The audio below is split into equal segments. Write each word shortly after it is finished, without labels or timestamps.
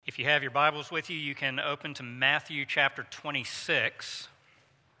you have your Bibles with you, you can open to Matthew chapter 26.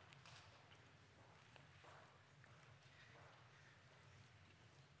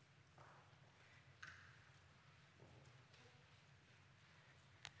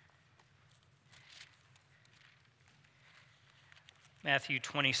 Matthew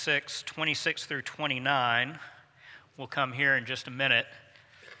 26, 26 through 29. We'll come here in just a minute.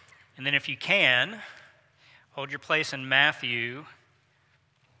 And then if you can, hold your place in Matthew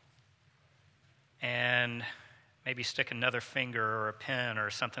and maybe stick another finger or a pen or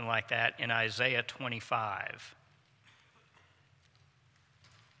something like that in Isaiah 25.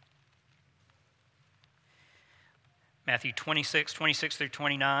 Matthew 26, 26 through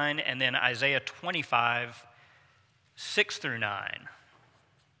 29, and then Isaiah 25, 6 through 9.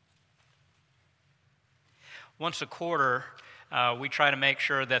 Once a quarter, we try to make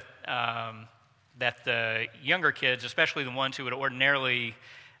sure that that the younger kids, especially the ones who would ordinarily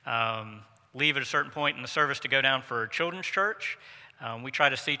leave at a certain point in the service to go down for children's church, we try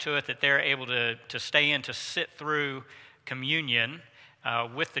to see to it that they're able to stay in to sit through communion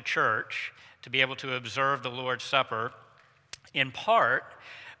with the church, to be able to observe the Lord's Supper, in part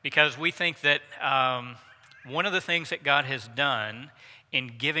because we think that one of the things that God has done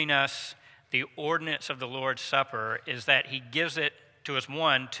in giving us the ordinance of the Lord's Supper is that He gives it to us,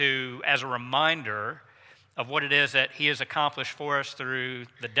 as a reminder of what it is that He has accomplished for us through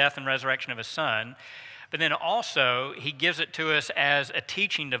the death and resurrection of His Son, but then also He gives it to us as a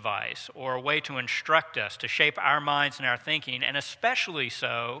teaching device or a way to instruct us, to shape our minds and our thinking, and especially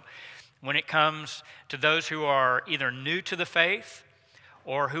so when it comes to those who are either new to the faith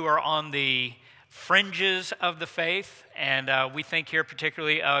or who are on the fringes of the faith, and we think here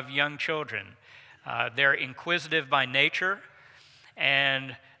particularly of young children. They're inquisitive by nature,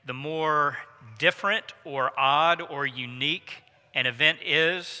 and the more different or odd or unique an event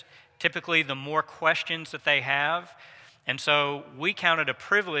is, typically the more questions that they have. And so we count it a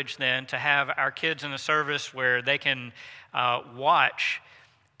privilege then to have our kids in a service where they can watch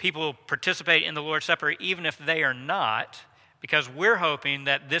people participate in the Lord's Supper even if they are not, because we're hoping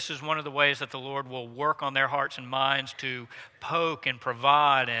that this is one of the ways that the Lord will work on their hearts and minds to poke and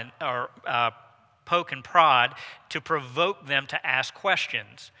prod to provoke them to ask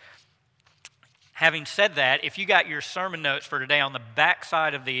questions. Having said that, if you got your sermon notes for today, on the back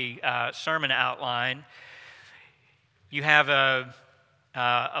side of the sermon outline, you have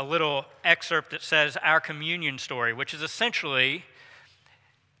a little excerpt that says our communion story, which is essentially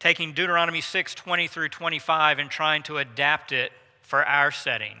taking Deuteronomy 6, 20 through 25 and trying to adapt it for our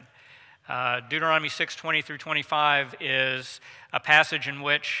setting. Deuteronomy 6, 20 through 25 is a passage in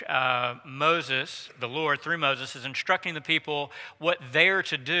which Moses, the Lord through Moses, is instructing the people what they're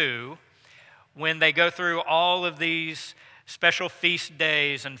to do when they go through all of these special feast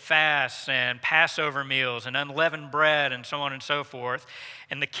days and fasts and Passover meals and unleavened bread and so on and so forth.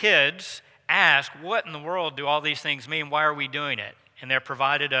 And the kids ask, what in the world do all these things mean? Why are we doing it? And they're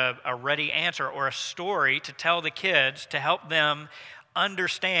provided a ready answer or a story to tell the kids to help them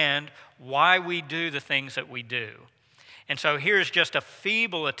understand why we do the things that we do. And so here's just a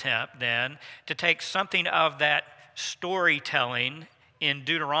feeble attempt then to take something of that storytelling in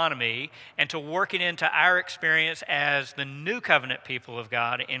Deuteronomy and to work it into our experience as the new covenant people of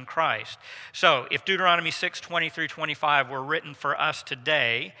God in Christ. So if Deuteronomy 6, 20 through 25 were written for us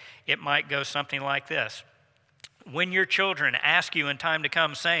today, it might go something like this. When your children ask you in time to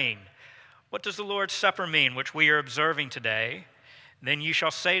come, saying, what does the Lord's Supper mean, which we are observing today? Then you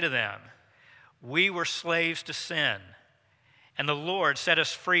shall say to them, we were slaves to sin, and the Lord set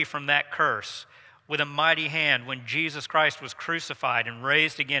us free from that curse with a mighty hand when Jesus Christ was crucified and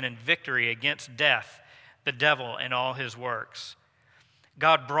raised again in victory against death, the devil, and all his works.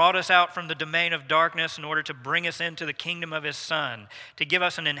 God brought us out from the domain of darkness in order to bring us into the kingdom of His Son, to give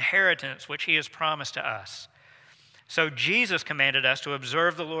us an inheritance which He has promised to us. So Jesus commanded us to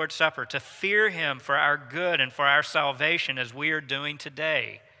observe the Lord's Supper, to fear Him for our good and for our salvation as we are doing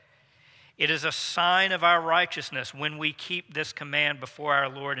today. It is a sign of our righteousness when we keep this command before our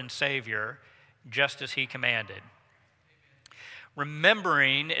Lord and Savior, just as He commanded.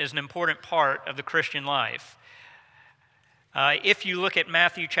 Remembering is an important part of the Christian life. If you look at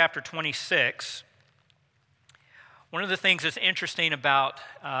Matthew chapter 26, one of the things that's interesting about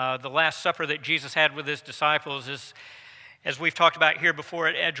the Last Supper that Jesus had with His disciples is, as we've talked about here before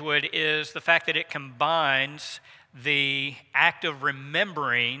at Edgewood, is the fact that it combines the act of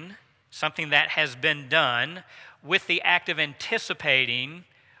remembering something that has been done with the act of anticipating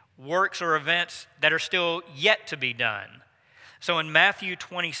works or events that are still yet to be done. So in Matthew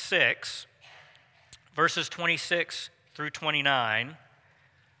 26, verses 26 through 29,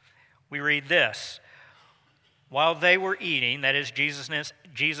 we read this. While they were eating, that is Jesus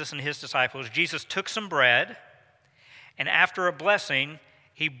and his disciples, Jesus took some bread, and after a blessing,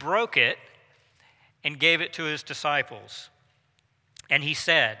 he broke it and gave it to his disciples. And he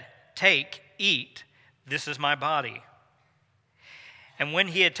said, "Take, eat, this is my body." And when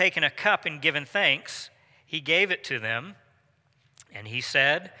he had taken a cup and given thanks, he gave it to them, and he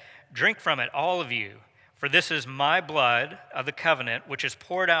said, "Drink from it, all of you, for this is my blood of the covenant, which is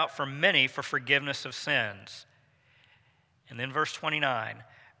poured out for many for forgiveness of sins." And then verse 29,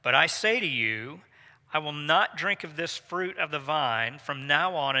 "But I say to you, I will not drink of this fruit of the vine from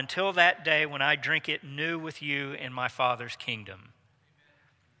now on until that day when I drink it new with you in my Father's kingdom."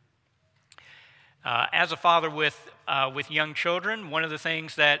 As a father with young children, one of the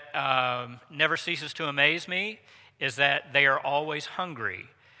things that never ceases to amaze me is that they are always hungry.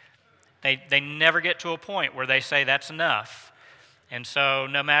 They never get to a point where they say that's enough. And so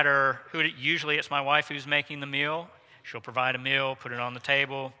no matter who, usually it's my wife who's making the meal. She'll provide a meal, put it on the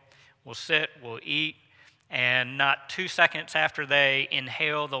table. We'll sit, we'll eat, and not 2 seconds after they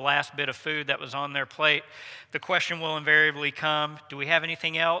inhale the last bit of food that was on their plate, the question will invariably come, do we have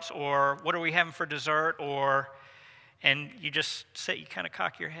anything else? Or what are we having for dessert? And you just sit, you kind of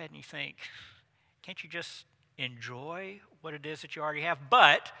cock your head and you think, can't you just enjoy what it is that you already have?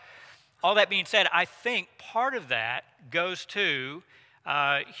 But all that being said, I think part of that goes to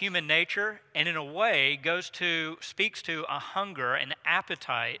human nature, and in a way speaks to a hunger, an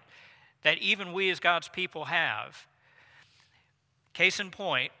appetite that even we as God's people have. Case in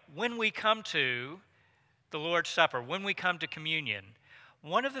point, when we come to the Lord's Supper, when we come to communion,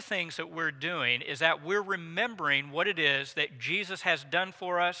 one of the things that we're doing is that we're remembering what it is that Jesus has done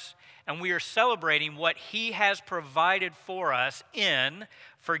for us, and we are celebrating what he has provided for us in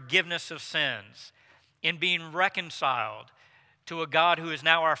forgiveness of sins, in being reconciled to a God who is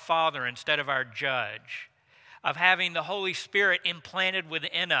now our Father instead of our judge, of having the Holy Spirit implanted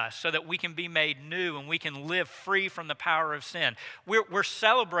within us so that we can be made new and we can live free from the power of sin. We're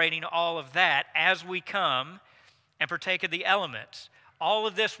celebrating all of that as we come and partake of the elements. All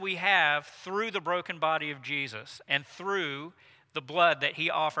of this we have through the broken body of Jesus and through the blood that he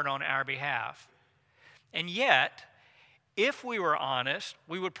offered on our behalf. And yet, if we were honest,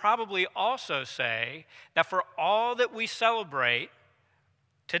 we would probably also say that for all that we celebrate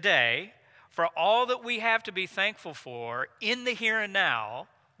today, for all that we have to be thankful for in the here and now,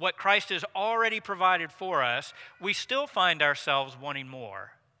 what Christ has already provided for us, we still find ourselves wanting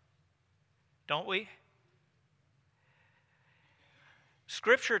more. Don't we?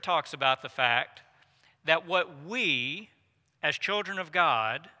 Scripture talks about the fact that what we, as children of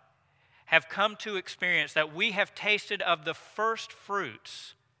God, have come to experience, that we have tasted of the first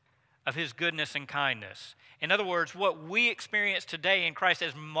fruits of his goodness and kindness. In other words, what we experience today in Christ,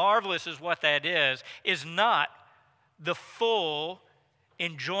 as marvelous as what that is not the full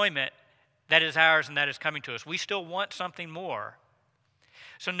enjoyment that is ours and that is coming to us. We still want something more.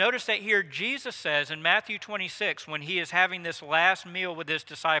 So notice that here Jesus says in Matthew 26, when he is having this last meal with his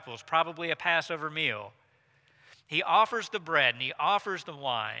disciples, probably a Passover meal, he offers the bread and he offers the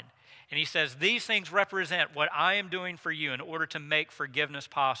wine. And he says, these things represent what I am doing for you in order to make forgiveness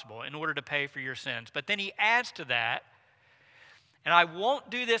possible, in order to pay for your sins. But then he adds to that, and I won't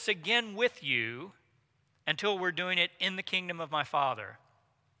do this again with you until we're doing it in the kingdom of my Father.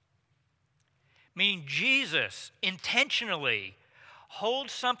 Meaning Jesus intentionally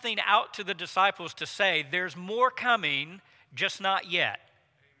holds something out to the disciples to say, there's more coming, just not yet.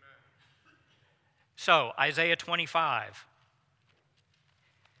 Amen. So, Isaiah 25.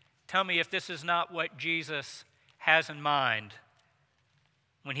 Tell me if this is not what Jesus has in mind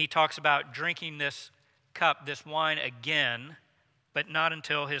when he talks about drinking this cup, this wine again, but not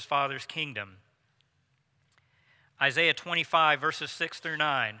until his Father's kingdom. Isaiah 25, verses 6 through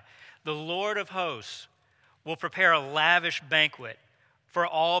 9. The Lord of hosts will prepare a lavish banquet for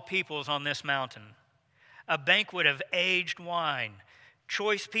all peoples on this mountain, a banquet of aged wine,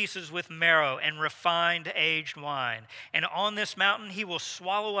 choice pieces with marrow and refined aged wine. And on this mountain he will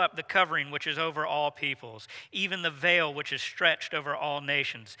swallow up the covering which is over all peoples, even the veil which is stretched over all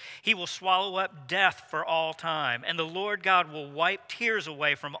nations. He will swallow up death for all time, and the Lord God will wipe tears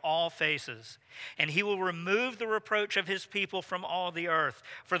away from all faces. And he will remove the reproach of his people from all the earth,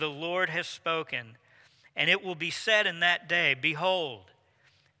 for the Lord has spoken. And it will be said in that day, behold,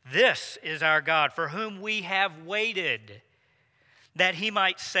 this is our God, for whom we have waited, that he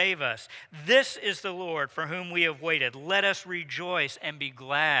might save us. This is the Lord for whom we have waited. Let us rejoice and be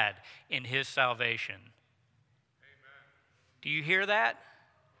glad in his salvation. Amen. Do you hear that?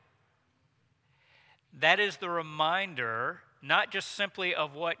 That is the reminder not just simply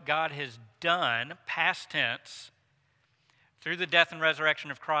of what God has done, past tense, through the death and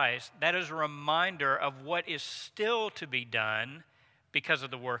resurrection of Christ. That is a reminder of what is still to be done because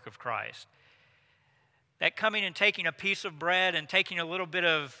of the work of Christ. That coming and taking a piece of bread and taking a little bit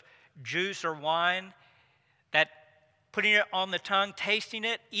of juice or wine, that putting it on the tongue, tasting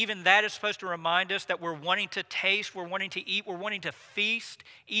it, even that is supposed to remind us that we're wanting to taste, we're wanting to eat, we're wanting to feast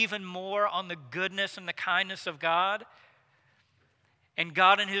even more on the goodness and the kindness of God. And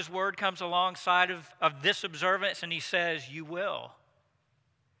God in His Word comes alongside of this observance and He says, you will.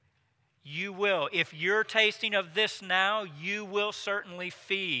 You will. If you're tasting of this now, you will certainly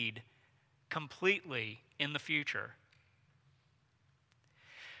feed completely in the future.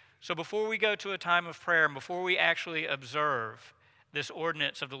 So before we go to a time of prayer and before we actually observe this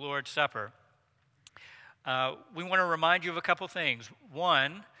ordinance of the Lord's Supper, we want to remind you of a couple things.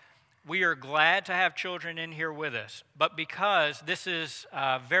 One, we are glad to have children in here with us, but because this is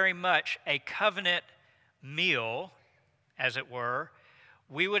very much a covenant meal, as it were,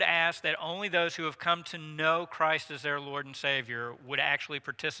 we would ask that only those who have come to know Christ as their Lord and Savior would actually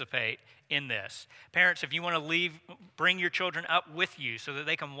participate in this. Parents, if you want to bring your children up with you so that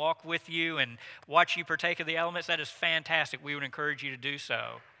they can walk with you and watch you partake of the elements, that is fantastic. We would encourage you to do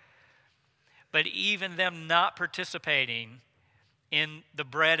so. But even them not participating in the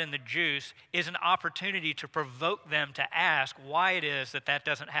bread and the juice is an opportunity to provoke them to ask why it is that that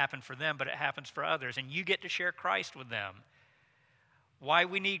doesn't happen for them, but it happens for others. And you get to share Christ with them. Why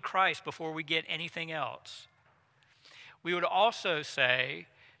we need Christ before we get anything else. We would also say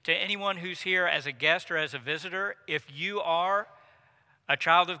to anyone who's here as a guest or as a visitor, if you are a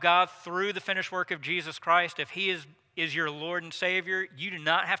child of God through the finished work of Jesus Christ, if He is your Lord and Savior, you do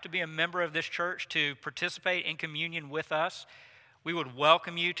not have to be a member of this church to participate in communion with us. We would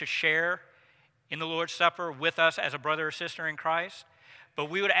welcome you to share in the Lord's Supper with us as a brother or sister in Christ. But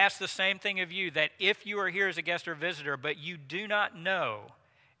we would ask the same thing of you, that if you are here as a guest or visitor, but you do not know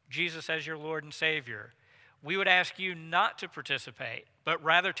Jesus as your Lord and Savior, we would ask you not to participate, but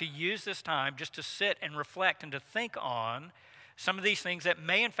rather to use this time just to sit and reflect and to think on some of these things that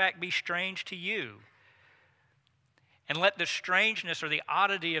may in fact be strange to you. And let the strangeness or the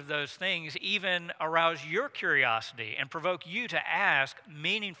oddity of those things even arouse your curiosity and provoke you to ask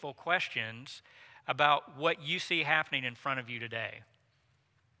meaningful questions about what you see happening in front of you today.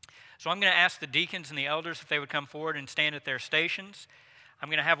 So I'm going to ask the deacons and the elders if they would come forward and stand at their stations. I'm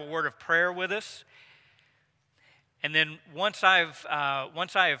going to have a word of prayer with us. And then once I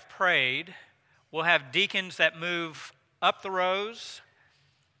have prayed, we'll have deacons that move up the rows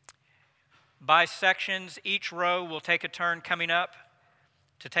by sections. Each row will take a turn coming up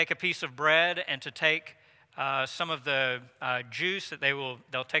to take a piece of bread and to take some of the juice that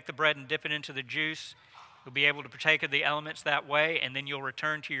they'll take the bread and dip it into the juice. You'll be able to partake of the elements that way, and then you'll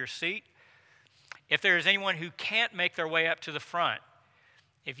return to your seat. If there is anyone who can't make their way up to the front,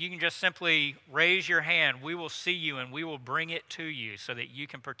 if you can just simply raise your hand, we will see you and we will bring it to you so that you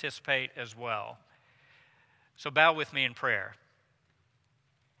can participate as well. So bow with me in prayer.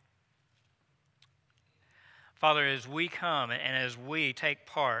 Father, as we come and as we take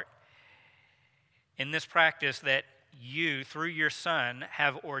part in this practice that you, through your Son,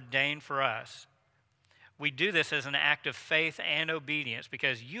 have ordained for us, we do this as an act of faith and obedience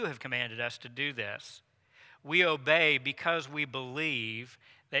because you have commanded us to do this. We obey because we believe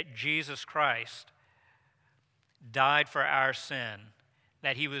that Jesus Christ died for our sin,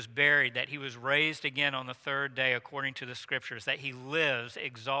 that He was buried, that He was raised again on the third day according to the Scriptures, that He lives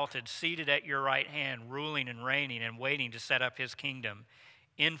exalted, seated at your right hand, ruling and reigning and waiting to set up His kingdom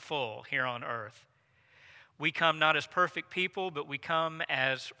in full here on earth. We come not as perfect people, but we come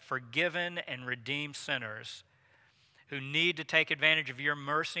as forgiven and redeemed sinners who need to take advantage of your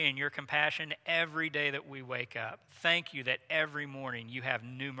mercy and your compassion every day that we wake up. Thank you that every morning you have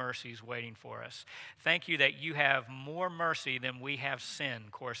new mercies waiting for us. Thank you that you have more mercy than we have sin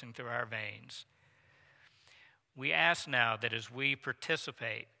coursing through our veins. We ask now that as we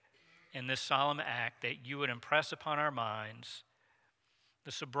participate in this solemn act, that you would impress upon our minds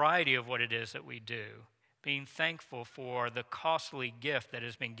the sobriety of what it is that we do, being thankful for the costly gift that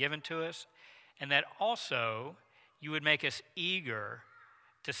has been given to us, and that also you would make us eager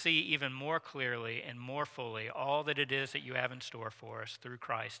to see even more clearly and more fully all that it is that you have in store for us through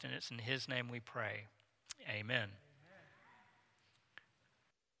Christ. And it's in His name we pray. Amen.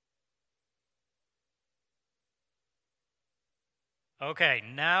 Okay,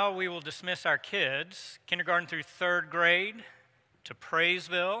 now we will dismiss our kids, kindergarten through third grade, to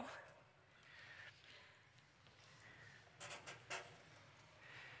Praiseville.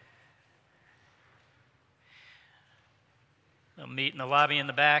 They'll meet in the lobby in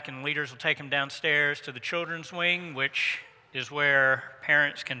the back, and leaders will take them downstairs to the children's wing, which is where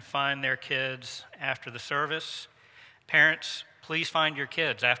parents can find their kids after the service. Parents, please find your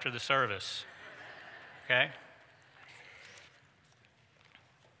kids after the service, okay?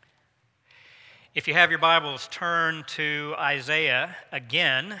 If you have your Bibles, turn to Isaiah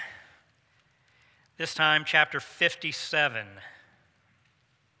again, this time chapter 57.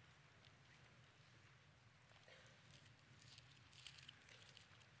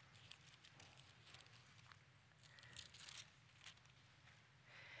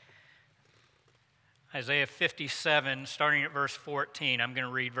 Isaiah 57, starting at verse 14. I'm going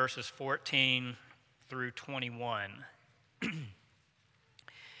to read verses 14 through 21.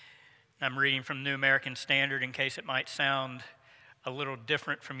 I'm reading from New American Standard in case it might sound a little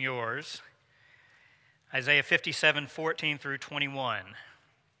different from yours. Isaiah 57, 14 through 21.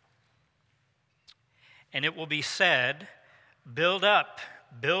 And it will be said, build up,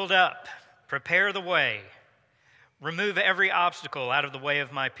 prepare the way, remove every obstacle out of the way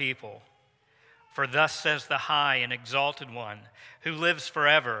of my people. For thus says the high and exalted one, who lives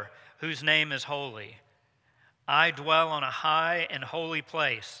forever, whose name is holy. I dwell on a high and holy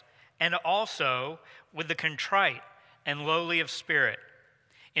place, and also with the contrite and lowly of spirit,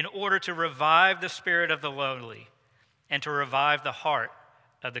 in order to revive the spirit of the lowly, and to revive the heart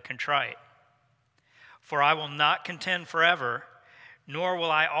of the contrite. For I will not contend forever, nor will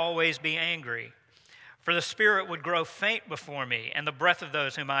I always be angry. For the spirit would grow faint before me, and the breath of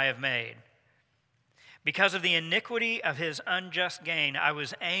those whom I have made. Because of the iniquity of his unjust gain, I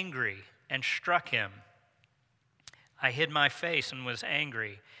was angry and struck him. I hid my face and was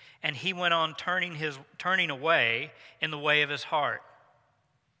angry, and he went on turning away in the way of his heart.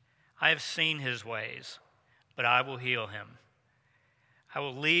 I have seen his ways, but I will heal him. I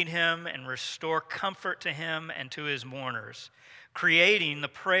will lead him and restore comfort to him and to his mourners, creating the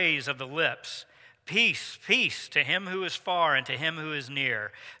praise of the lips. Peace, peace to him who is far and to him who is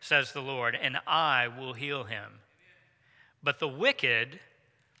near, says the Lord, and I will heal him. But the wicked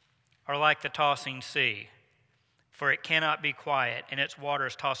are like the tossing sea, for it cannot be quiet, and its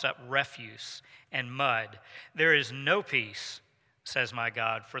waters toss up refuse and mud. There is no peace, says my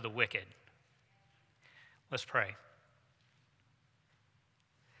God, for the wicked. Let's pray.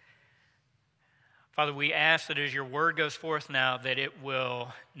 Father, we ask that as your word goes forth now, that it will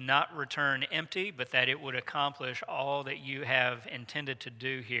not return empty, but that it would accomplish all that you have intended to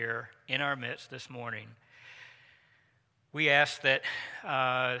do here in our midst this morning. We ask that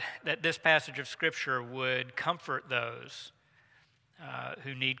this passage of Scripture would comfort those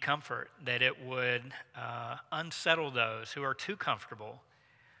who need comfort, that it would unsettle those who are too comfortable.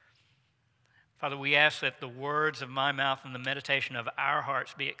 Father, we ask that the words of my mouth and the meditation of our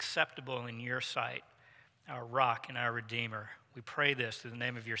hearts be acceptable in your sight, our rock and our Redeemer. We pray this through the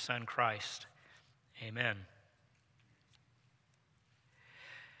name of your Son, Christ. Amen.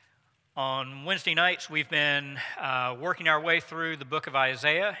 On Wednesday nights, we've been working our way through the book of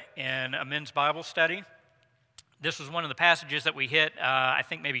Isaiah in a men's Bible study. This was one of the passages that we hit, I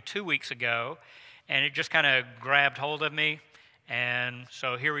think maybe 2 weeks ago, and it just kind of grabbed hold of me. And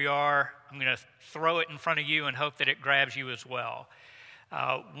so here we are. I'm going to throw it in front of you and hope that it grabs you as well.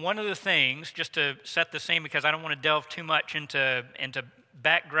 One of the things, just to set the scene, because I don't want to delve too much into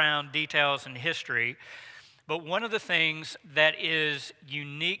background details and history, but one of the things that is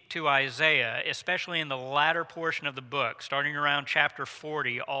unique to Isaiah, especially in the latter portion of the book, starting around chapter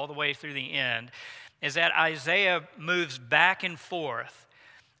 40 all the way through the end, is that Isaiah moves back and forth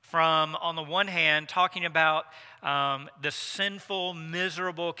from, on the one hand, talking about the sinful,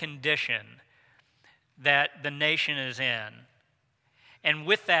 miserable condition that the nation is in. And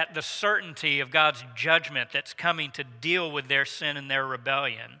with that, the certainty of God's judgment that's coming to deal with their sin and their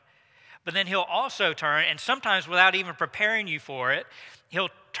rebellion. But then he'll also turn, and sometimes without even preparing you for it, he'll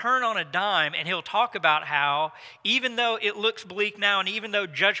turn on a dime and he'll talk about how, even though it looks bleak now and even though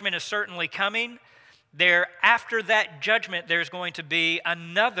judgment is certainly coming, after that judgment, there's going to be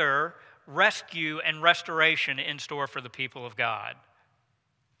another rescue and restoration in store for the people of God.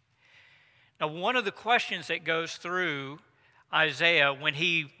 Now, one of the questions that goes through Isaiah when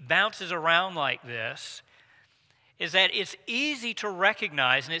he bounces around like this is that it's easy to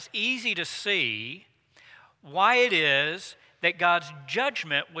recognize and it's easy to see why it is that God's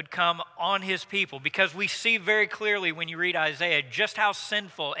judgment would come on his people, because we see very clearly when you read Isaiah just how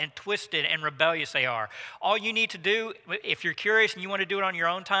sinful and twisted and rebellious they are. All you need to do, if you're curious and you want to do it on your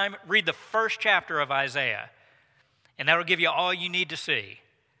own time, read the first chapter of Isaiah, and that'll give you all you need to see.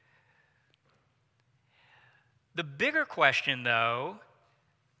 The bigger question, though,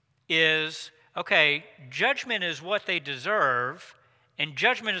 is okay, judgment is what they deserve, and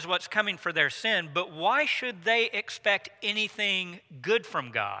judgment is what's coming for their sin, but why should they expect anything good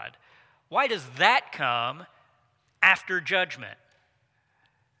from God? Why does that come after judgment?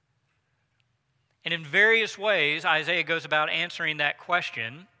 And in various ways, Isaiah goes about answering that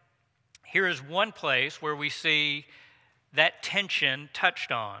question. Here is one place where we see that tension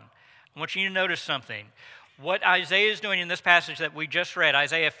touched on. I want you to notice something. What Isaiah is doing in this passage that we just read,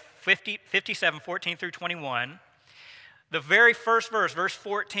 Isaiah 57, 14 through 21, the very first verse, verse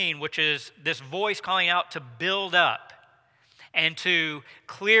 14, which is this voice calling out to build up and to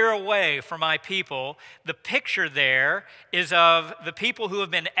clear a way for my people, the picture there is of the people who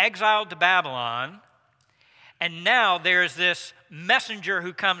have been exiled to Babylon, and now there's this messenger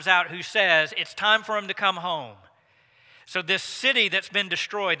who comes out who says it's time for them to come home. So this city that's been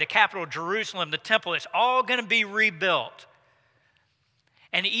destroyed, the capital, Jerusalem, the temple, it's all going to be rebuilt.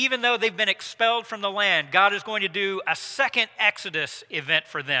 And even though they've been expelled from the land, God is going to do a second Exodus event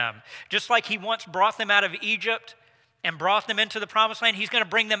for them. Just like he once brought them out of Egypt and brought them into the promised land, he's going to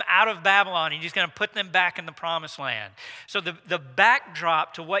bring them out of Babylon and he's going to put them back in the promised land. So the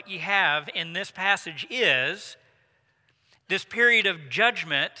backdrop to what you have in this passage is this period of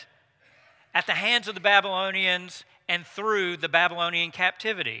judgment at the hands of the Babylonians and through the Babylonian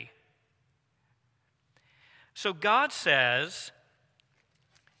captivity. So God says,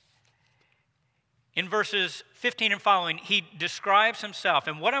 in verses 15 and following, he describes himself.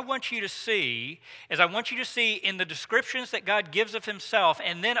 And what I want you to see is I want you to see in the descriptions that God gives of himself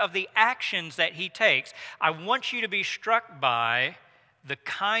and then of the actions that he takes, I want you to be struck by the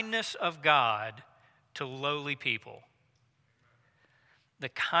kindness of God to lowly people. The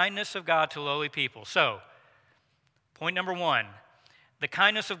kindness of God to lowly people. So, point number one, the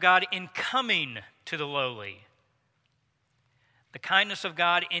kindness of God in coming to the lowly. The kindness of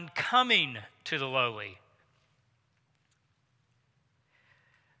God in coming to the lowly.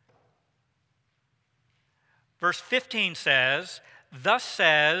 Verse 15 says, "Thus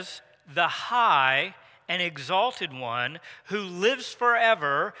says the high and exalted one who lives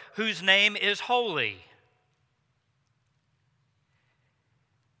forever, whose name is holy."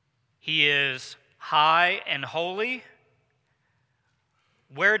 He is high and holy.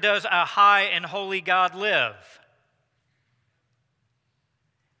 Where does a high and holy God live?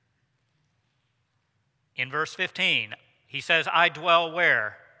 In verse 15, he says, I dwell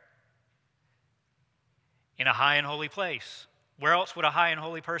where? In a high and holy place. Where else would a high and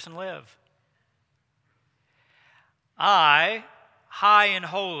holy person live? I, high and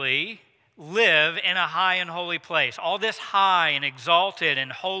holy, live in a high and holy place. All this high and exalted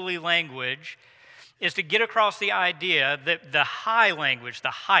and holy language is to get across the idea that the high language,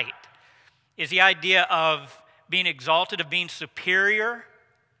 the height, is the idea of being exalted, of being superior.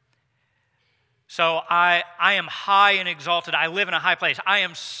 So I am high and exalted. I live in a high place. I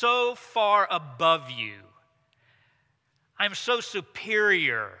am so far above you. I'm so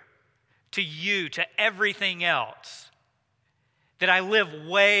superior to you, to everything else, that I live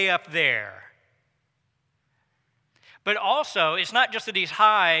way up there. But also, it's not just that he's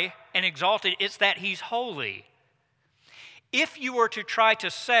high and exalted, it's that he's holy. If you were to try to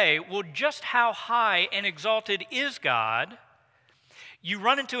say, well, just how high and exalted is God, you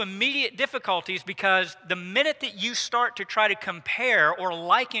run into immediate difficulties because the minute that you start to try to compare or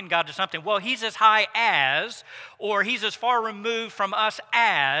liken God to something, well, he's as high as, or he's as far removed from us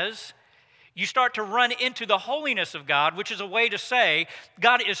as, you start to run into the holiness of God, which is a way to say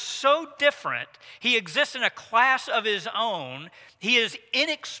God is so different. He exists in a class of his own. He is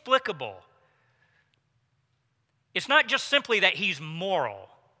inexplicable. It's not just simply that he's moral,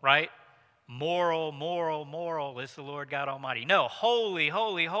 right? Moral is the Lord God Almighty. No, holy,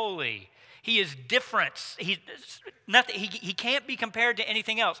 holy, holy. He is different. He can't be compared to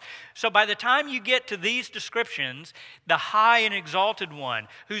anything else. So by the time you get to these descriptions, the high and exalted one,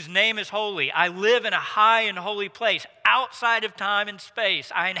 whose name is holy, I live in a high and holy place, outside of time and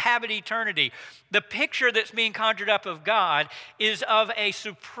space, I inhabit eternity. The picture that's being conjured up of God is of a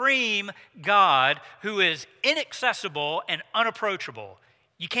supreme God who is inaccessible and unapproachable.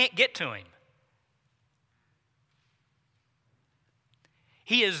 You can't get to him.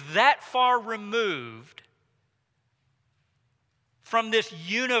 He is that far removed from this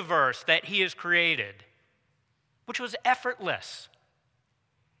universe that he has created, which was effortless.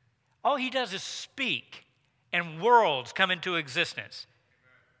 All he does is speak, and worlds come into existence.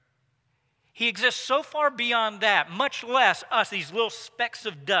 He exists so far beyond that, much less us, these little specks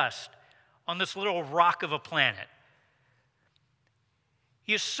of dust on this little rock of a planet.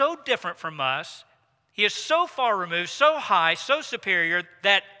 He is so different from us He is so far removed, so high, so superior,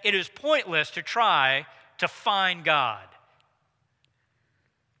 that it is pointless to try to find God.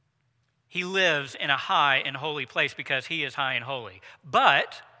 He lives in a high and holy place because he is high and holy.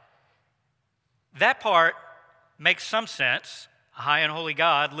 But that part makes some sense. A high and holy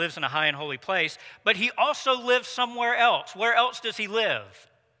God lives in a high and holy place, but he also lives somewhere else. Where else does he live?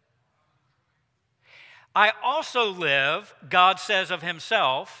 I also live, God says of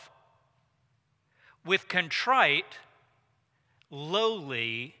himself, with contrite,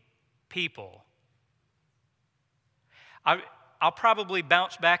 lowly people. I'll probably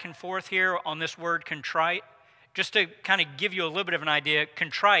bounce back and forth here on this word contrite, just to kind of give you a little bit of an idea.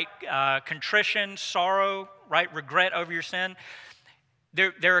 Contrite, contrition, sorrow, right? Regret over your sin.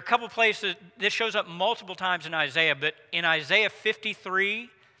 There are a couple places, this shows up multiple times in Isaiah, but in Isaiah 53,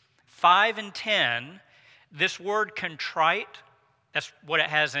 5 and 10, this word contrite, that's what it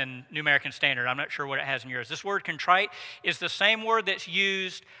has in New American Standard. I'm not sure what it has in yours. This word contrite is the same word that's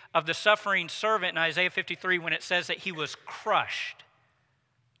used of the suffering servant in Isaiah 53 when it says that he was crushed.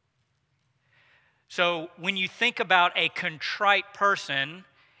 So when you think about a contrite person,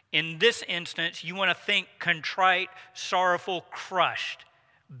 in this instance, you want to think contrite, sorrowful, crushed,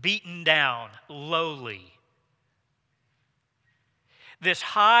 beaten down, lowly. This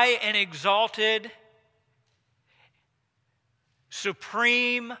high and exalted,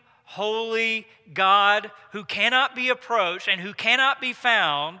 supreme, holy God who cannot be approached and who cannot be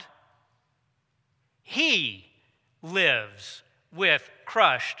found, he lives with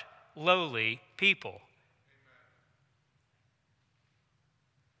crushed, lowly people.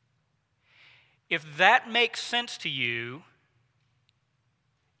 If that makes sense to you,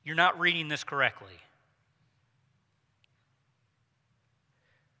 you're not reading this correctly.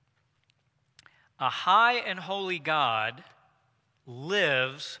 A high and holy God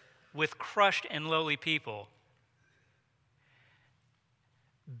lives with crushed and lowly people.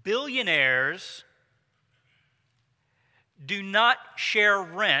 Billionaires do not share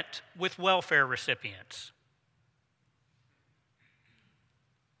rent with welfare recipients.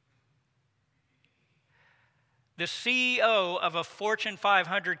 The CEO of a Fortune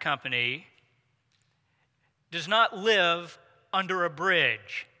 500 company does not live under a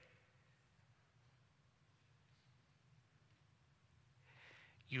bridge.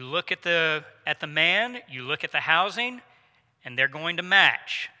 You look at the man, you look at the housing, and they're going to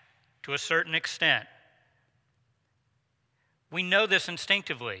match to a certain extent. We know this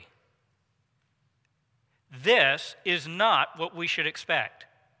instinctively. This is not what we should expect.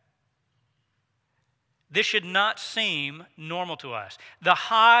 This should not seem normal to us. The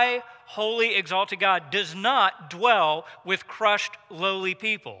high, holy, exalted God does not dwell with crushed, lowly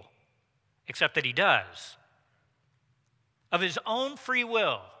people, except that he does, of his own free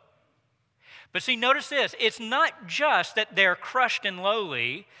will. But see, notice this. It's not just that they're crushed and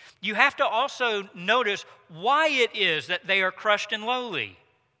lowly. You have to also notice why it is that they are crushed and lowly.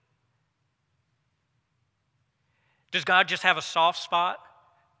 Does God just have a soft spot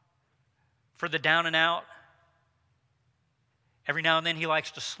for the down and out? Every now and then he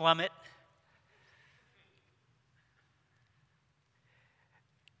likes to slum it.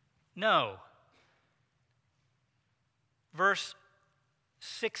 No. Verse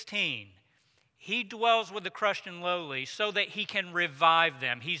 16. He dwells with the crushed and lowly so that he can revive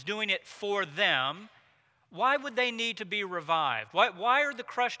them. He's doing it for them. Why would they need to be revived? Why are the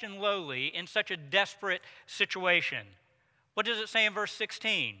crushed and lowly in such a desperate situation? What does it say in verse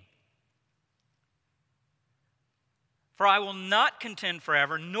 16? For I will not contend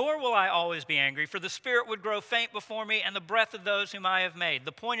forever, nor will I always be angry, for the spirit would grow faint before me and the breath of those whom I have made.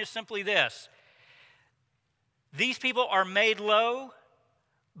 The point is simply this. These people are made low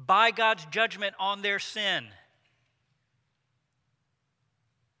by God's judgment on their sin.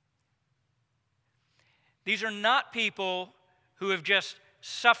 These are not people who have just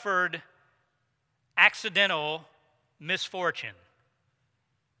suffered accidental misfortune.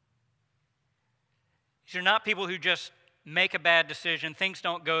 These are not people who just make a bad decision, things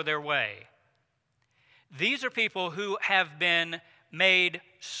don't go their way. These are people who have been made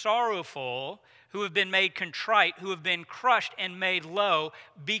sorrowful, who have been made contrite, who have been crushed and made low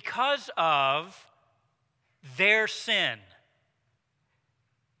because of their sin.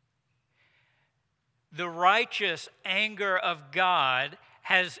 The righteous anger of God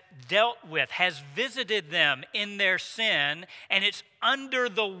has dealt with, has visited them in their sin, and it's under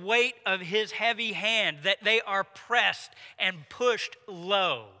the weight of his heavy hand that they are pressed and pushed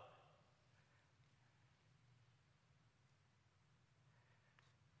low.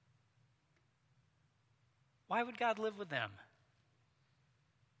 Why would God live with them?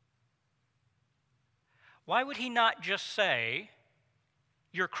 Why would he not just say,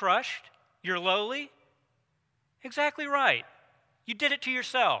 you're crushed, you're lowly? Exactly right. You did it to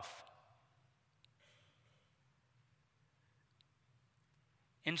yourself.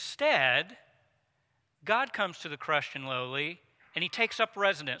 Instead, God comes to the crushed and lowly, and he takes up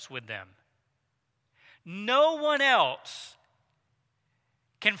residence with them. No one else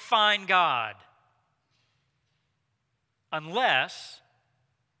can find God unless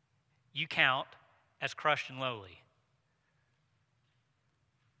you count as crushed and lowly.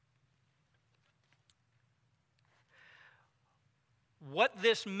 What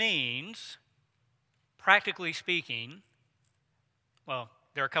this means, practically speaking, well,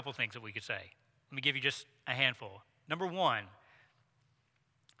 there are a couple things that we could say. Let me give you just a handful. Number one,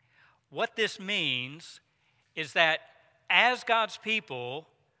 what this means is that as God's people,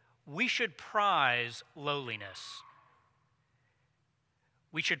 we should prize lowliness.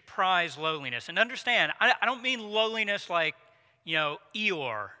 We should prize lowliness. And understand, I don't mean lowliness like,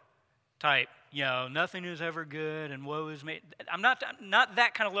 Eeyore type, nothing is ever good and woe is me. I'm not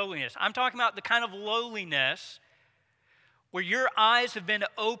that kind of lowliness. I'm talking about the kind of lowliness where your eyes have been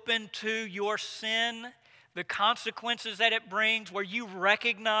opened to your sin, the consequences that it brings, where you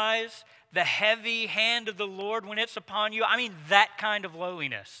recognize the heavy hand of the Lord when it's upon you. I mean, that kind of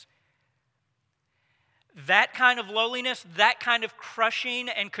lowliness. That kind of lowliness, that kind of crushing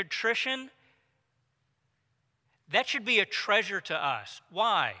and contrition, that should be a treasure to us.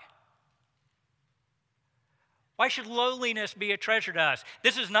 Why? Why should lowliness be a treasure to us?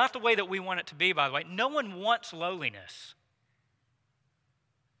 This is not the way that we want it to be, by the way. No one wants lowliness.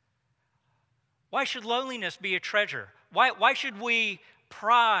 Why should lowliness be a treasure? Why should we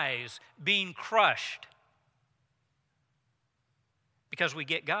prize being crushed? Because we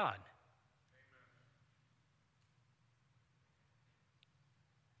get God.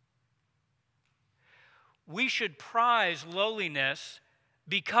 We should prize lowliness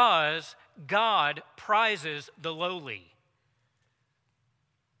because God prizes the lowly.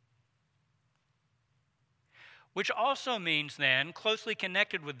 Which also means then, closely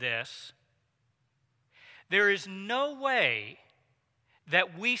connected with this, there is no way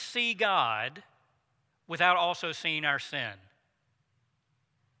that we see God without also seeing our sin.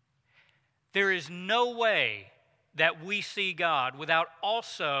 There is no way that we see God without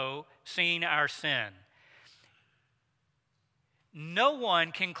also seeing our sin. No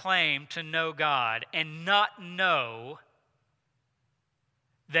one can claim to know God and not know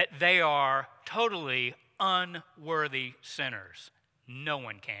that they are totally unworthy sinners. No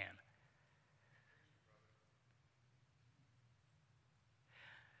one can.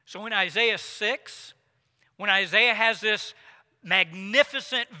 So in Isaiah 6, when Isaiah has this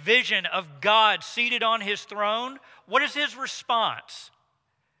magnificent vision of God seated on his throne, what is his response?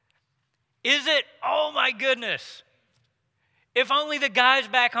 Is it, oh my goodness, if only the guys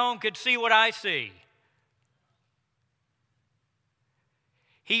back home could see what I see?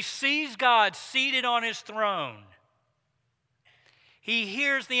 He sees God seated on his throne. He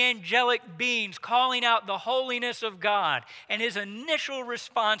hears the angelic beings calling out the holiness of God, and his initial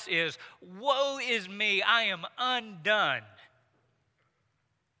response is, woe is me, I am undone.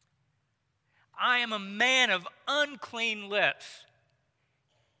 I am a man of unclean lips,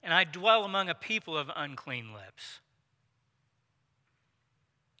 and I dwell among a people of unclean lips.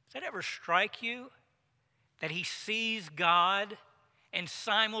 Does that ever strike you? That he sees God and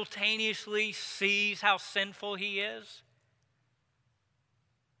simultaneously sees how sinful he is?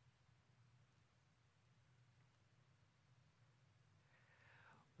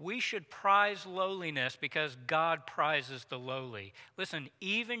 We should prize lowliness because God prizes the lowly. Listen,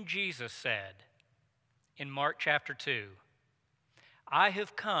 even Jesus said in Mark chapter 2, I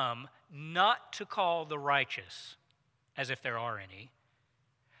have come not to call the righteous, as if there are any.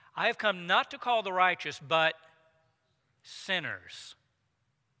 I have come not to call the righteous, but sinners.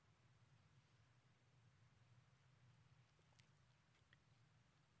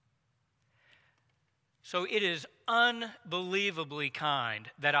 So it is unbelievably kind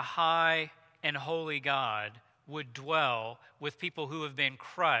that a high and holy God would dwell with people who have been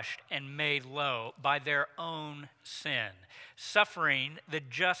crushed and made low by their own sin, suffering the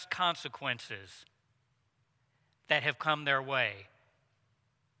just consequences that have come their way.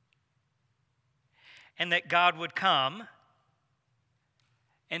 And that God would come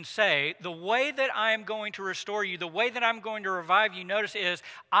and say, the way that I am going to restore you, the way that I'm going to revive you, notice, is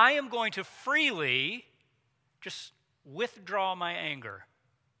I am going to freely just withdraw my anger.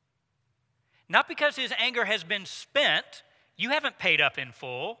 Not because his anger has been spent. You haven't paid up in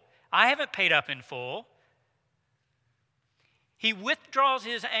full. I haven't paid up in full. He withdraws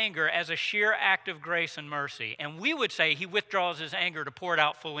his anger as a sheer act of grace and mercy. And we would say he withdraws his anger to pour it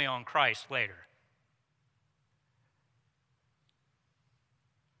out fully on Christ later.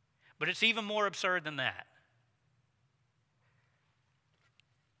 But it's even more absurd than that.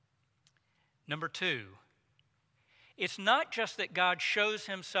 Number two, it's not just that God shows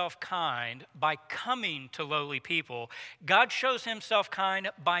himself kind by coming to lowly people. God shows himself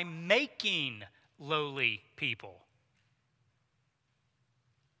kind by making lowly people.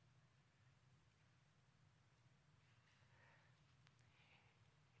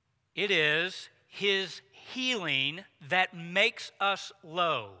 It is his healing that makes us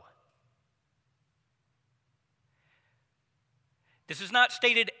low. This is not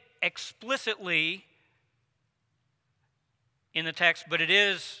stated explicitly in the text, but it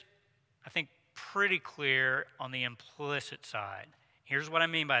is, I think, pretty clear on the implicit side. Here's what I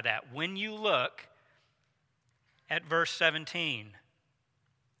mean by that. When you look at verse 17,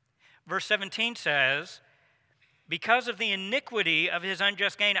 verse 17 says, because of the iniquity of his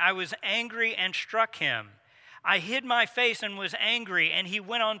unjust gain, I was angry and struck him. I hid my face and was angry, and he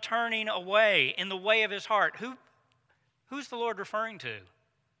went on turning away in the way of his heart. Who's the Lord referring to?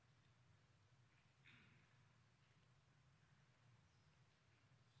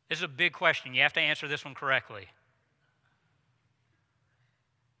 This is a big question. You have to answer this one correctly.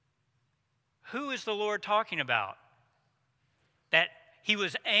 Who is the Lord talking about that he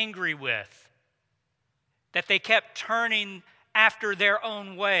was angry with? That they kept turning after their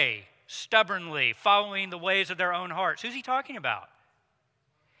own way, stubbornly, following the ways of their own hearts. Who's he talking about?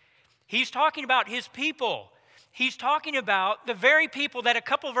 He's talking about his people. He's talking about the very people that a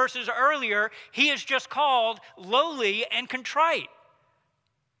couple verses earlier he has just called lowly and contrite.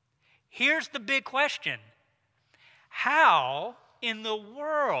 Here's the big question. How in the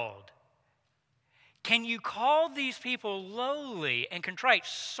world can you call these people lowly and contrite,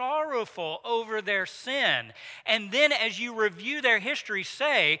 sorrowful over their sin, and then as you review their history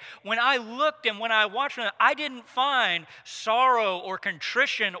say, when I looked and when I watched them, I didn't find sorrow or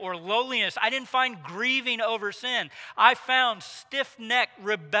contrition or lowliness. I didn't find grieving over sin. I found stiff-necked,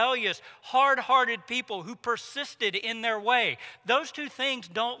 rebellious, hard-hearted people who persisted in their way. Those two things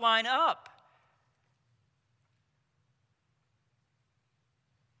don't line up.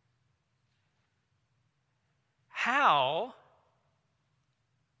 How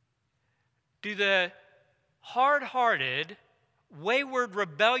do the hard-hearted, wayward,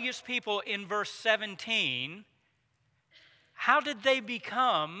 rebellious people in verse 17, how did they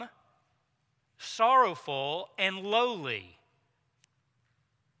become sorrowful and lowly?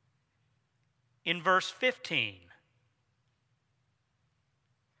 In verse 15,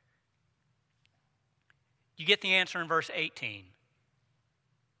 you get the answer in verse 18.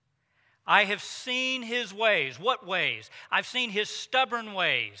 I have seen his ways. What ways? I've seen his stubborn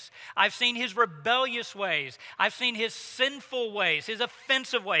ways. I've seen his rebellious ways. I've seen his sinful ways, his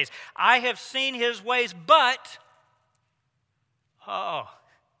offensive ways. I have seen his ways, but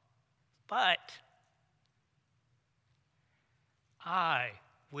I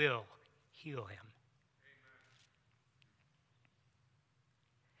will heal him.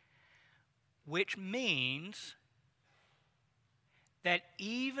 Which means that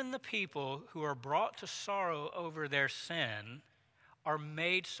even the people who are brought to sorrow over their sin are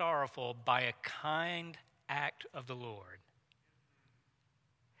made sorrowful by a kind act of the Lord.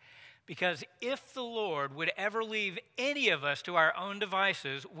 Because if the Lord would ever leave any of us to our own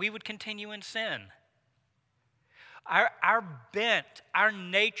devices, we would continue in sin. Our bent, our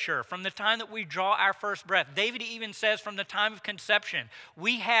nature, from the time that we draw our first breath, David even says from the time of conception,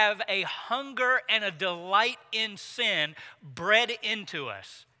 we have a hunger and a delight in sin bred into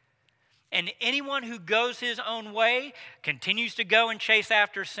us. And anyone who goes his own way continues to go and chase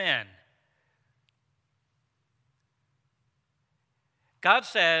after sin. God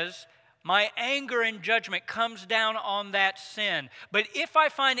says, my anger and judgment comes down on that sin. But if I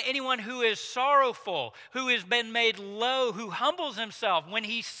find anyone who is sorrowful, who has been made low, who humbles himself when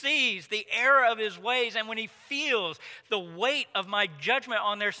he sees the error of his ways and when he feels the weight of my judgment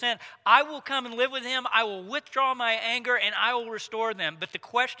on their sin, I will come and live with him. I will withdraw my anger and I will restore them. But the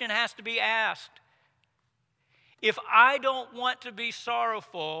question has to be asked. If I don't want to be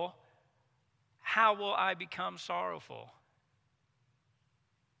sorrowful, how will I become sorrowful?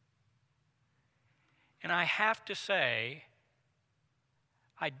 And I have to say,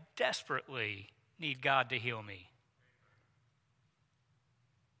 I desperately need God to heal me.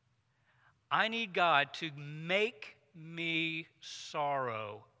 I need God to make me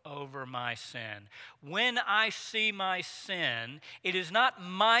sorrow over my sin. When I see my sin, it is not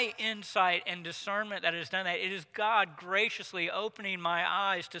my insight and discernment that has done that. It is God graciously opening my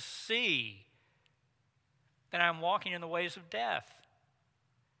eyes to see that I'm walking in the ways of death.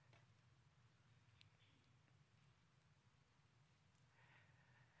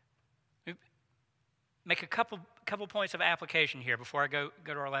 Make a couple points of application here before I go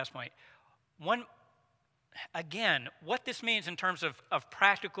to our last point. One, again, what this means in terms of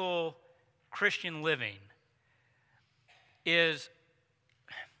practical Christian living is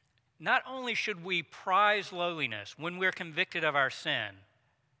not only should we prize lowliness when we're convicted of our sin,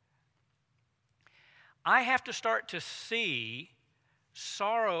 I have to start to see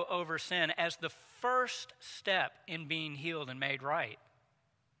sorrow over sin as the first step in being healed and made right.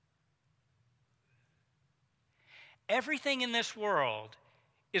 Everything in this world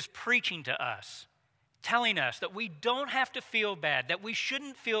is preaching to us, telling us that we don't have to feel bad, that we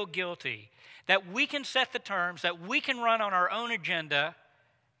shouldn't feel guilty, that we can set the terms, that we can run on our own agenda,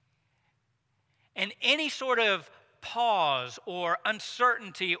 and any sort of pause or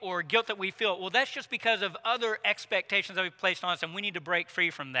uncertainty or guilt that we feel, well, that's just because of other expectations that we've placed on us, and we need to break free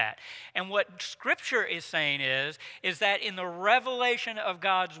from that. And what Scripture is saying is that in the revelation of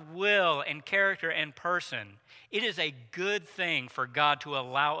God's will and character and person, it is a good thing for God to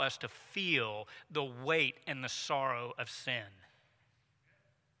allow us to feel the weight and the sorrow of sin.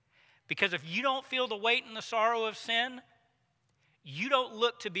 Because if you don't feel the weight and the sorrow of sin, you don't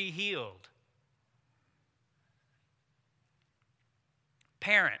look to be healed.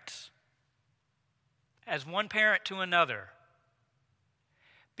 Parents, as one parent to another,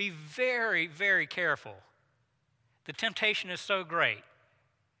 be very, very careful. The temptation is so great.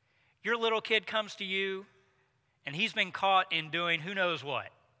 Your little kid comes to you, and he's been caught in doing who knows what.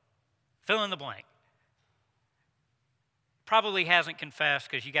 Fill in the blank. Probably hasn't confessed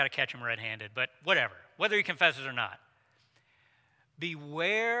because you got to catch him red-handed, but whatever, whether he confesses or not.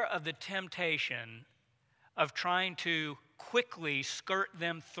 Beware of the temptation of trying to quickly skirt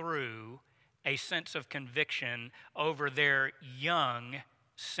them through a sense of conviction over their young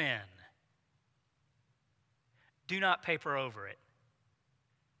sin. Do not paper over it.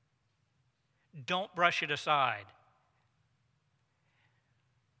 Don't brush it aside.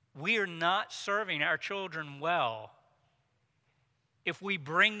 We are not serving our children well if we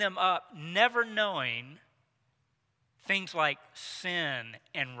bring them up never knowing things like sin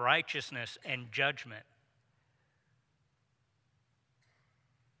and righteousness and judgment.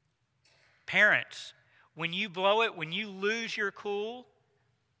 Parents, when you blow it, when you lose your cool,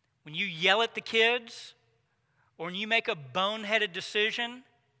 when you yell at the kids, or when you make a boneheaded decision,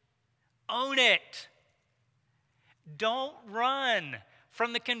 own it. Don't run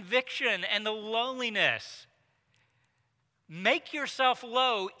from the conviction and the loneliness. Make yourself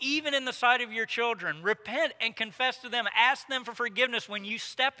low, even in the sight of your children. Repent and confess to them. Ask them for forgiveness when you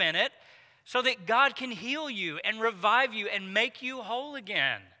step in it, so that God can heal you and revive you and make you whole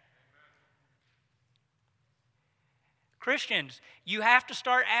again. Christians, you have to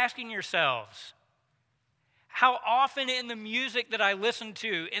start asking yourselves, how often in the music that I listen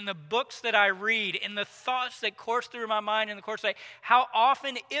to, in the books that I read, in the thoughts that course through my mind in the course of the day, how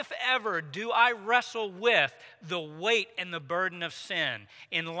often, if ever, do I wrestle with the weight and the burden of sin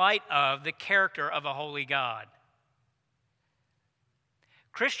in light of the character of a holy God?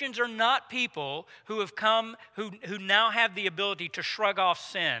 Christians are not people who have come, who now have the ability to shrug off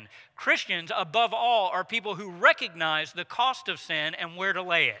sin. Christians, above all, are people who recognize the cost of sin and where to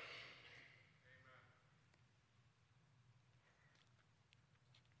lay it.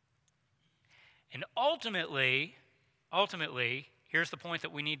 And ultimately, here's the point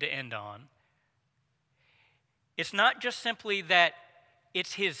that we need to end on. It's not just simply that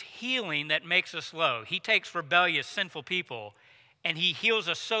it's His healing that makes us low. He takes rebellious, sinful people, and He heals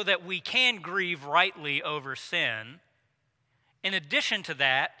us so that we can grieve rightly over sin. In addition to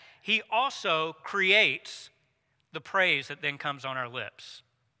that, He also creates the praise that then comes on our lips.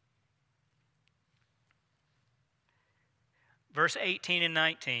 Verse 18 and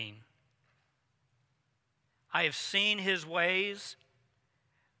 19. I have seen His ways,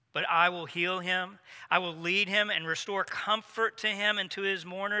 but I will heal him. I will lead him and restore comfort to him and to his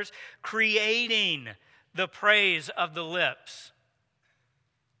mourners, creating the praise of the lips.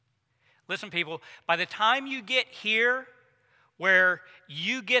 Listen, people, by the time you get here, where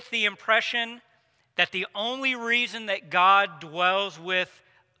you get the impression that the only reason that God dwells with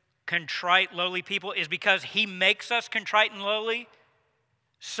contrite, lowly people is because He makes us contrite and lowly,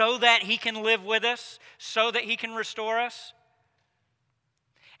 so that He can live with us, so that He can restore us.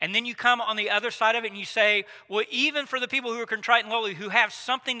 And then you come on the other side of it and you say, well, even for the people who are contrite and lowly, who have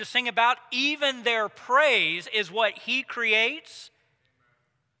something to sing about, even their praise is what he creates.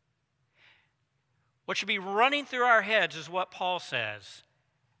 What should be running through our heads is what Paul says.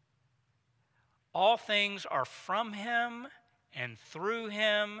 All things are from him and through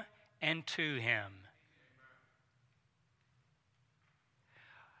him and to him.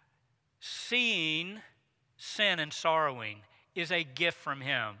 Seeing sin and sorrowing is a gift from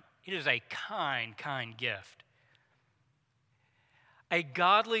him. It is a kind, kind gift. A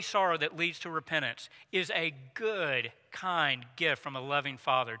godly sorrow that leads to repentance is a good, kind gift from a loving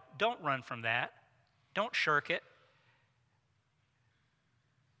Father. Don't run from that. Don't shirk it.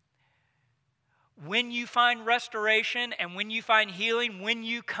 When you find restoration and when you find healing, when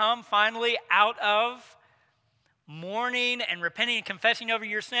you come finally out of mourning and repenting and confessing over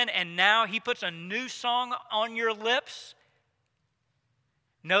your sin, and now he puts a new song on your lips,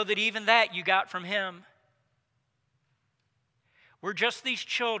 know that even that you got from him. We're just these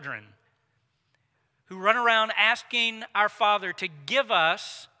children who run around asking our Father to give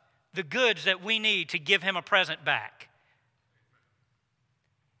us the goods that we need to give him a present back.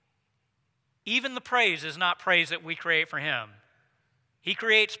 Even the praise is not praise that we create for him. He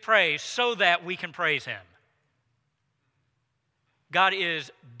creates praise so that we can praise him. God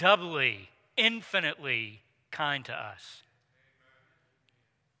is doubly, infinitely kind to us.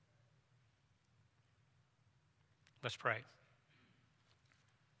 Let's pray.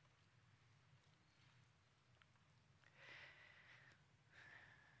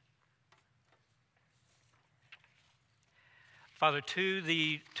 Father, to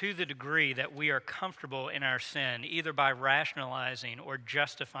the degree that we are comfortable in our sin, either by rationalizing or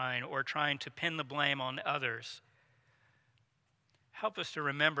justifying or trying to pin the blame on others, help us to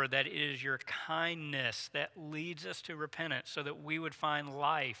remember that it is your kindness that leads us to repentance so that we would find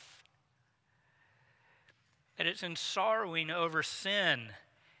life. That it's in sorrowing over sin,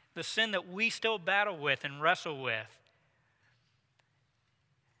 the sin that we still battle with and wrestle with,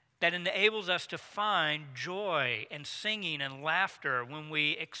 that enables us to find joy and singing and laughter when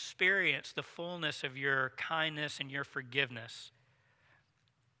we experience the fullness of your kindness and your forgiveness.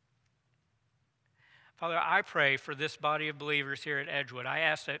 Father, I pray for this body of believers here at Edgewood. I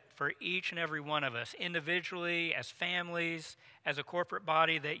ask that for each and every one of us, individually, as families, as a corporate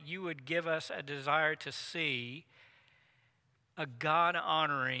body, that you would give us a desire to see a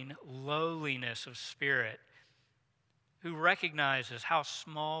God-honoring lowliness of spirit, who recognizes how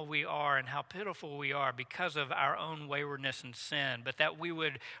small we are and how pitiful we are because of our own waywardness and sin, but that we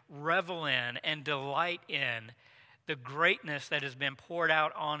would revel in and delight in the greatness that has been poured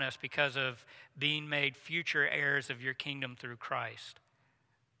out on us because of being made future heirs of your kingdom through Christ.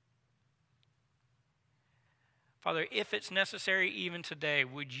 Father, if it's necessary even today,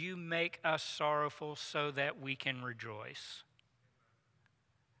 would you make us sorrowful so that we can rejoice?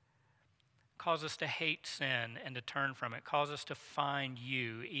 Cause us to hate sin and to turn from it. Cause us to find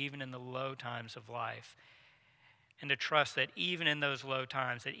you even in the low times of life. And to trust that even in those low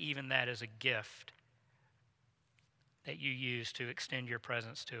times, that even that is a gift that you use to extend your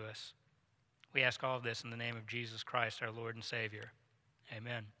presence to us. We ask all of this in the name of Jesus Christ, our Lord and Savior.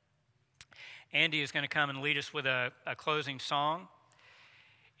 Amen. Andy is going to come and lead us with a closing song.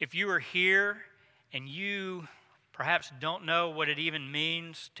 If you are here and you perhaps don't know what it even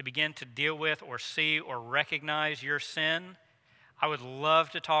means to begin to deal with or see or recognize your sin, I would love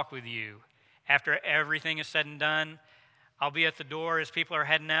to talk with you. After everything is said and done, I'll be at the door as people are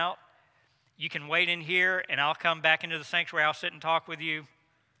heading out. You can wait in here, and I'll come back into the sanctuary. I'll sit and talk with you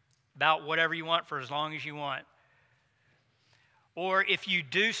about whatever you want for as long as you want. Or if you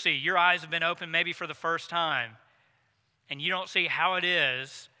do see, your eyes have been opened maybe for the first time, and you don't see how it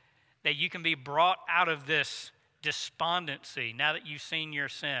is that you can be brought out of this despondency now that you've seen your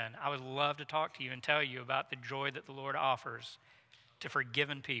sin, I would love to talk to you and tell you about the joy that the Lord offers to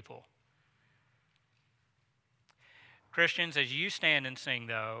forgiven people. Christians, as you stand and sing,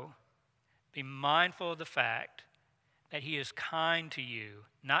 though, be mindful of the fact that he is kind to you,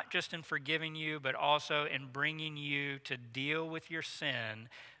 not just in forgiving you, but also in bringing you to deal with your sin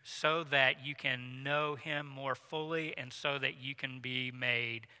so that you can know him more fully and so that you can be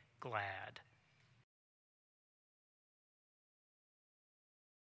made glad.